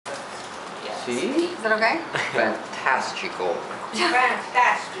See? Is that okay? Fantastical.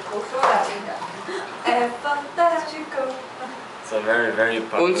 Fantastico, fantastico. It's a very, very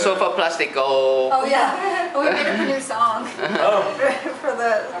popular. Un sofa plastico. Oh yeah, we made up a new song for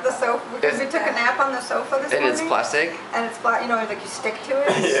the sofa because we took a nap on the sofa this morning. And it's plastic? And it's black, you know, like you stick to it.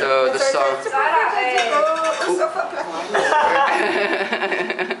 Yeah. So the song... Un sofa plastico.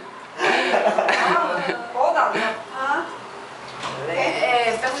 Hold on.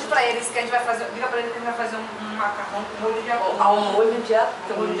 Pergunte pra eles que a gente vai fazer. Diga pra eles que a gente vai fazer um macarrão com molho de atum. Um molho de atum.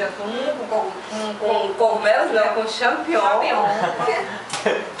 Com molho de atum, com cogumelos, não, com champignon.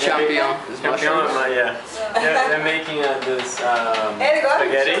 Champion. Champion, yeah. They're making this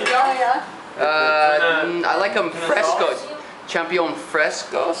spaghetti. I like them frescos. Champion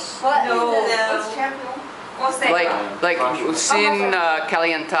frescos? What? No. What's champion? Like sin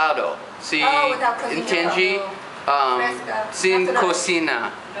calientado. Si intendi sin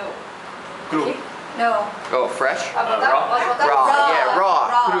cocina. No. Cru. No. Oh, fresh? Raw.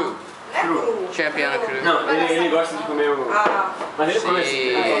 Raw, cru. Cru. Champion cru. Não, ele gosta de comer o... Mas ele come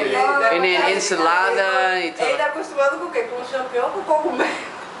assim. E nem ensalada e tudo. Ele tá acostumado com o quê? Com o champignon ou com o cogumelo?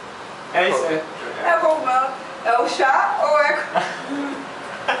 É isso, É o cogumelo. É o chá ou é...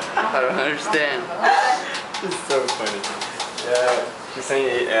 I don't understand. It's so funny. She's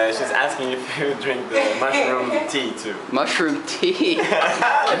saying, she's asking if you drink the mushroom tea too. Mushroom tea?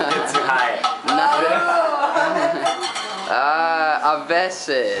 It's too high. A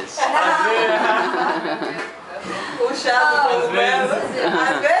veces. O chá do cogumelo.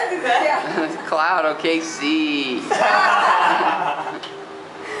 Às vezes, né? Claro, ok, sim.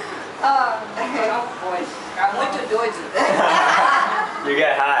 Não pode. Ficar muito doido. You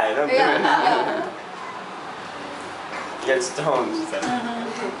get high, don't do it. Yeah. Get stoned, she said. I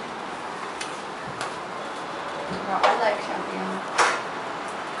like champignon.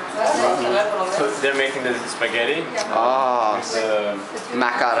 So they're making the spaghetti Oh, with the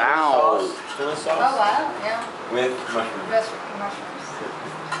macarão. tuna Oh sauce wow, yeah. with mushrooms. Mushrooms.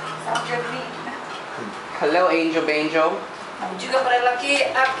 Sounds good to me. Hello, Angel Banjo. Diga pra ela que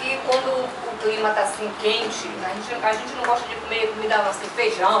aqui quando o clima tá assim quente, a gente não gosta de comer comida assim,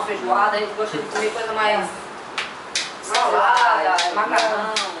 feijão, feijoada, a gente gosta de comer coisa mais salada,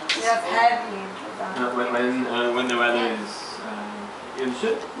 macarrão. Yeah, heavy. When the weather is in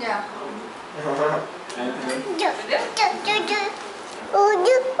shit. Yeah.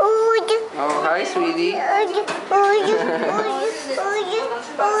 Oh, hi, sweetie.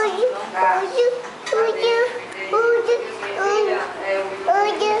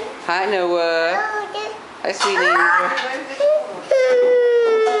 Hi, Noah. Hi, sweetie.